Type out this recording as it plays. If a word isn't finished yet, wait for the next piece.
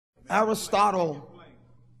Aristotle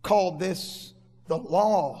called this the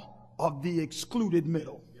law of the excluded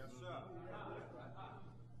middle.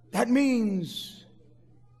 That means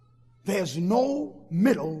there's no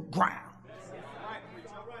middle ground.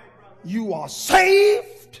 You are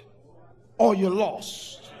saved or you're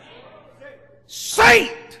lost.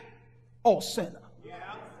 Saint or sinner.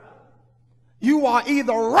 You are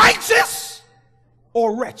either righteous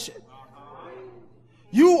or wretched.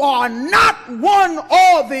 You are not one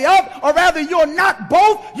or the other, or rather you're not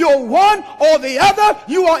both, you're one or the other.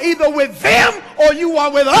 You are either with them or you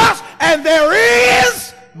are with us, and there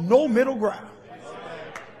is no middle ground.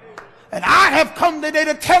 And I have come today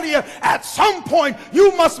to tell you, at some point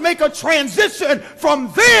you must make a transition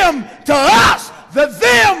from them to us. The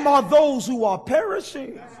them are those who are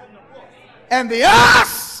perishing, and the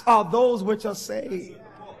us are those which are saved.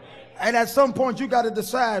 And at some point you got to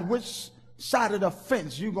decide which side of the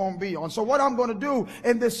fence you're going to be on. So what I'm going to do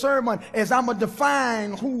in this sermon is I'm going to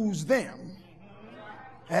define who's them,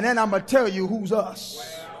 and then I'm going to tell you who's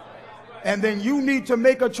us. And then you need to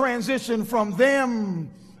make a transition from them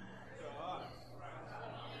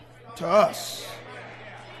to us.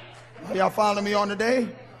 Are y'all following me on today?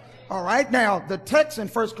 All right, now the text in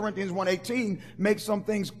 1 Corinthians 1:18 makes some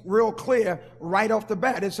things real clear right off the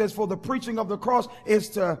bat. It says, for the preaching of the cross is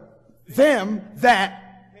to them that.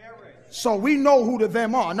 So we know who the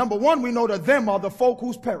them are. Number one, we know the them are the folk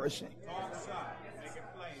who's perishing.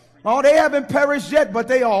 Oh, they haven't perished yet, but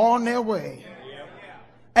they are on their way.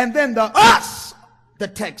 And then the us, the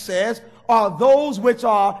text says, are those which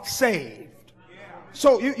are saved.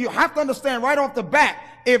 So you have to understand right off the bat,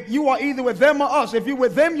 if you are either with them or us. If you're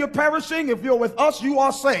with them, you're perishing. If you're with us, you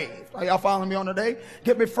are saved. Are y'all following me on today?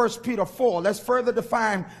 Get me 1 Peter 4. Let's further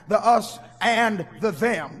define the us and the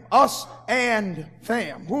them. Us and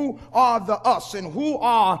them. Who are the us and who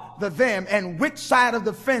are the them? And which side of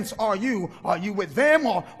the fence are you? Are you with them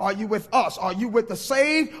or are you with us? Are you with the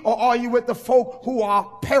saved or are you with the folk who are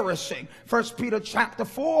perishing? 1 Peter chapter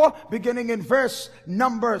 4, beginning in verse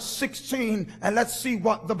number 16. And let's see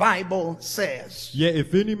what the Bible says. Yeah,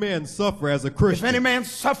 if any man suffer as a Christian, if any man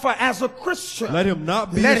suffer as a Christian, let him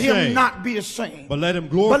not be ashamed, but let him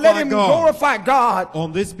glorify God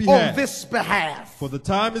on this behalf. For the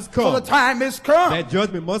time is come. That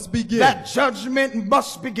judgment must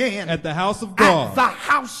begin. At the house of God. At the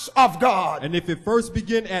house of God. And if it first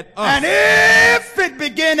begin at us. And if it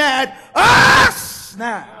begin at us.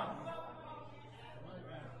 Now,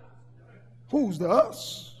 who's the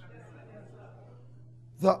us?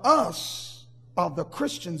 The us are the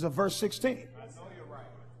Christians of verse 16.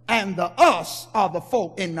 And the us are the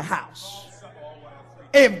folk in the house.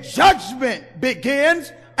 If judgment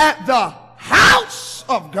begins at the house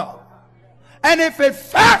of God, and if it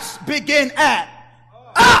first begin at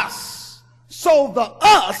us, so the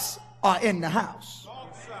us are in the house.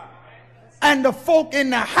 And the folk in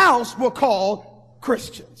the house were called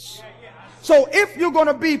Christians. So if you're going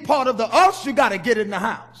to be part of the us, you got to get in the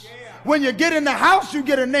house. When you get in the house, you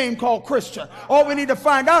get a name called Christian. All we need to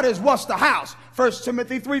find out is what's the house. 1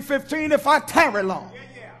 Timothy 3:15, if I tarry long,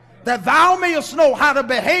 that thou mayest know how to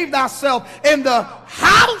behave thyself in the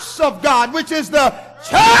house of God, which is the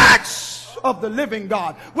church of the living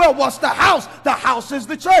God. Well, what's the house? The house is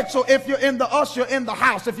the church. So if you're in the us, you're in the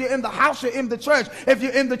house. If you're in the house, you're in the church. If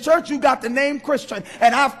you're in the church, you got the name Christian.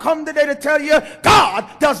 And I've come today to tell you, God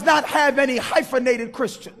does not have any hyphenated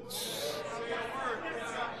Christians.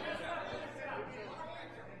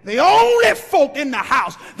 The only folk in the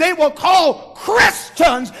house, they were called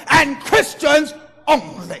Christians and Christians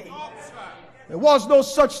only. There was no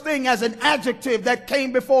such thing as an adjective that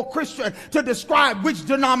came before Christian to describe which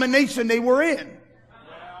denomination they were in.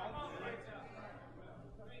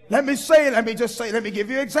 Let me give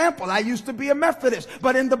you an example. I used to be a Methodist,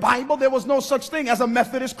 but in the Bible there was no such thing as a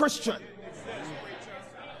Methodist Christian.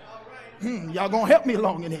 Y'all gonna help me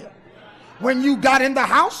along in here. When you got in the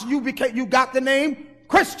house, you got the name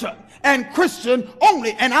Christian and Christian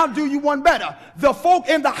only. And I'll do you one better. The folk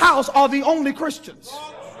in the house are the only Christians.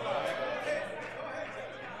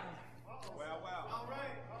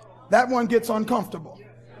 That one gets uncomfortable.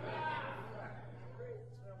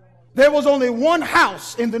 There was only one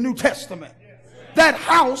house in the New Testament. That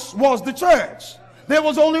house was the church. There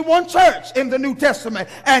was only one church in the New Testament,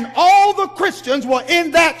 and all the Christians were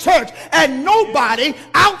in that church, and nobody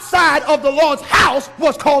outside of the Lord's house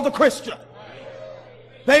was called a Christian.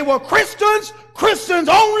 They were Christians, Christians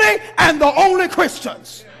only, and the only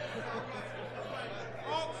Christians.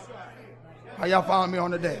 Are y'all following me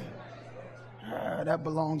on today? That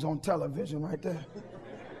belongs on television right there.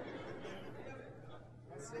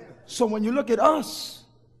 So when you look at us,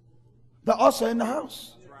 the us are in the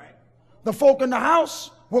house. The folk in the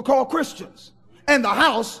house were called Christians, and the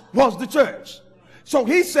house was the church. So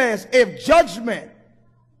he says, if judgment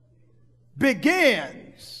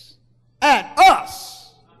begins at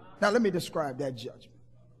us. Now let me describe that judgment.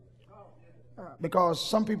 Because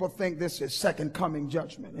some people think this is second coming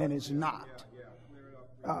judgment, and it's not.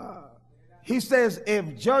 He says,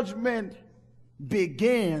 if judgment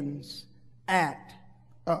begins at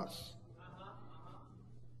us.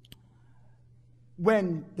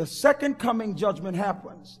 When the second coming judgment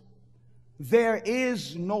happens, there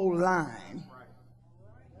is no line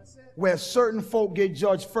where certain folk get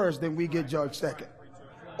judged first, then we get judged second.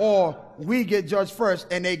 Or we get judged first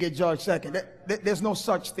and they get judged second. There's no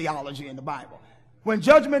such theology in the Bible. When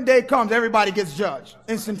judgment day comes, everybody gets judged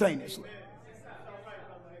instantaneously.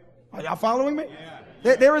 Are y'all following me?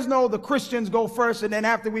 There is no the Christians go first and then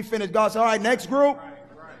after we finish, God says, all right, next group.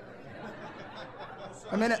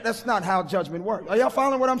 I mean, that's not how judgment works. Are y'all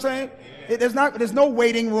following what I'm saying? There's no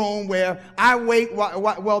waiting room where I wait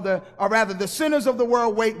or rather the sinners of the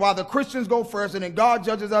world wait while the Christians go first, and then God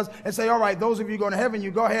judges us and say, all right, those of you going to heaven,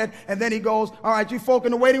 you go ahead. And then he goes, all right, you folk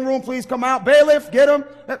in the waiting room, please come out. Bailiff, get them.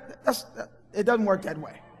 It doesn't work that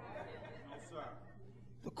way.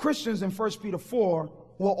 The Christians in 1 Peter 4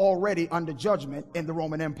 were already under judgment in the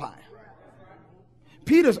Roman Empire.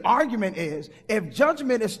 Peter's argument is, if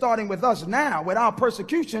judgment is starting with us now, with our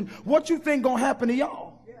persecution, what you think gonna happen to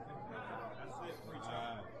y'all?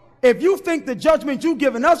 If you think the judgment you've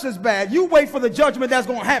given us is bad, you wait for the judgment that's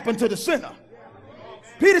gonna happen to the sinner.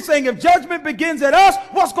 Peter's saying, if judgment begins at us,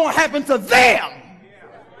 what's gonna happen to them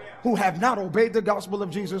who have not obeyed the gospel of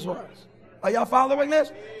Jesus Christ? Are y'all following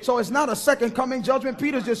this? So it's not a second coming judgment.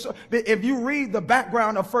 Peter's just, if you read the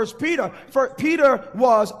background of Peter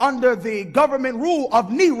was under the government rule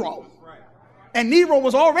of Nero. And Nero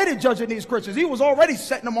was already judging these Christians. He was already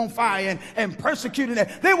setting them on fire and persecuting them.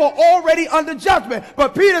 They were already under judgment.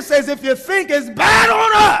 But Peter says, if you think it's bad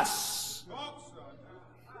on us,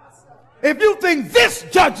 if you think this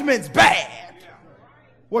judgment's bad,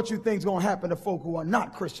 what you think's going to happen to folk who are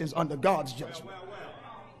not Christians under God's judgment?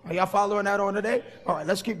 Are y'all following that on today? All right,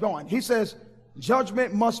 let's keep going. He says,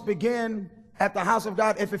 judgment must begin at the house of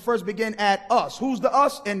God if it first begin at us. Who's the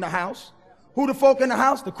us in the house? Who the folk in the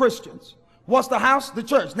house? The Christians. What's the house? The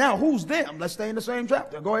church. Now, who's them? Let's stay in the same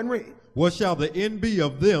chapter. Go ahead and read. What shall the end be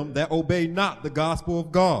of them that obey not the gospel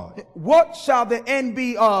of God? What shall the end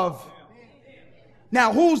be of?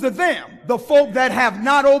 Now, who's the them? The folk that have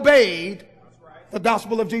not obeyed the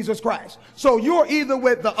gospel of Jesus Christ. So you're either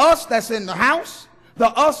with the us that's in the house, the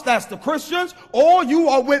us, that's the Christians, or you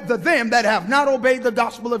are with the them that have not obeyed the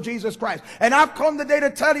gospel of Jesus Christ. And I've come today to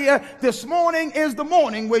tell you, this morning is the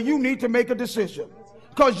morning where you need to make a decision.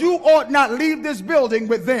 Because you ought not leave this building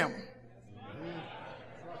with them.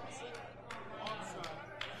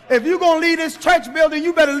 If you're going to leave this church building,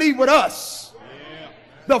 you better leave with us.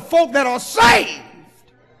 The folk that are saved.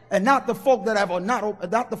 And not the folk that have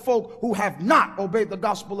not the folk who have not obeyed the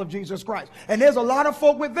gospel of Jesus Christ. And there's a lot of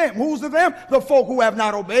folk with them. Who's the them? The folk who have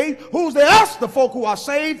not obeyed. Who's the us? The folk who are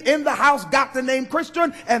saved in the house, got the name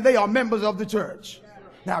Christian, and they are members of the church.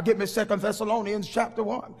 Now get me 2 Thessalonians chapter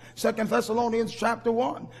 1. 2 Thessalonians chapter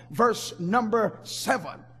 1, verse number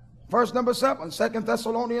 7. Verse number 7. 2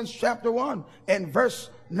 Thessalonians chapter 1 and verse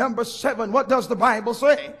number 7. What does the Bible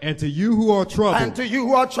say? And to you who are troubled. And to you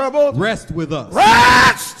who are troubled. Rest with us.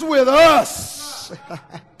 Rest with us.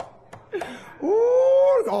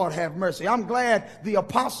 Ooh, Lord have mercy. I'm glad the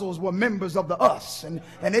apostles were members of the us. And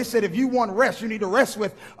they said, if you want rest, you need to rest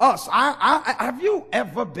with us. Have you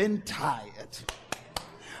ever been tired?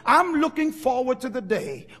 I'm looking forward to the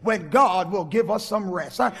day when God will give us some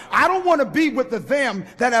rest. I don't want to be with the them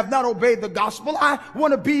that have not obeyed the gospel. I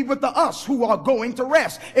want to be with the us who are going to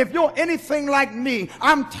rest. If you're anything like me,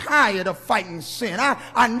 I'm tired of fighting sin.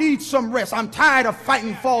 I need some rest. I'm tired of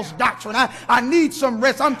fighting false doctrine. I need some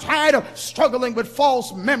rest. I'm tired of struggling with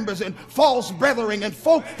false members and false brethren and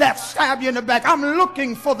folk that stab you in the back. I'm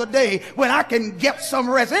looking for the day when I can get some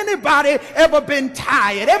rest. Anybody ever been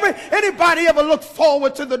tired? Anybody ever look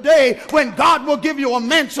forward to the day when God will give you a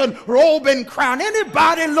mansion, robe, and crown?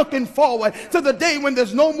 Anybody looking forward to the day when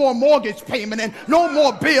there's no more mortgage payment and no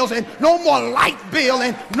more bills and no more light bill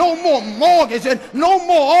and no more mortgage and no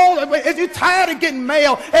more if you're tired of getting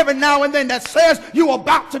mail every now and then that says you're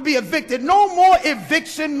about to be evicted, no more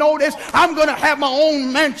eviction notice. I'm going to have my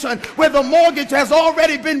own mansion where the mortgage has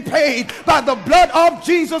already been paid by the blood of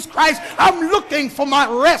Jesus Christ. I'm looking for my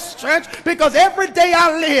rest, church, because every day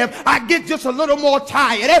I live I get just a little more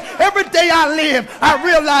tired. tired. Every day I live, I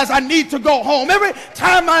realize I need to go home. Every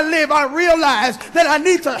time I live, I realize that I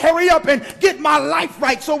need to hurry up and get my life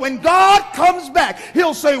right. So when God comes back,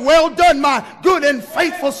 he'll say, well done, my good and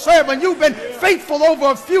faithful servant. You've been faithful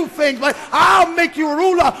over a few things, but I'll make you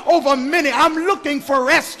ruler over many. I'm looking for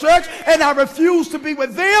rest, church, and I refuse to be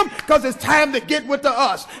with them because it's time to get with the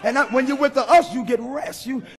us. And when you're with the us, you get rest.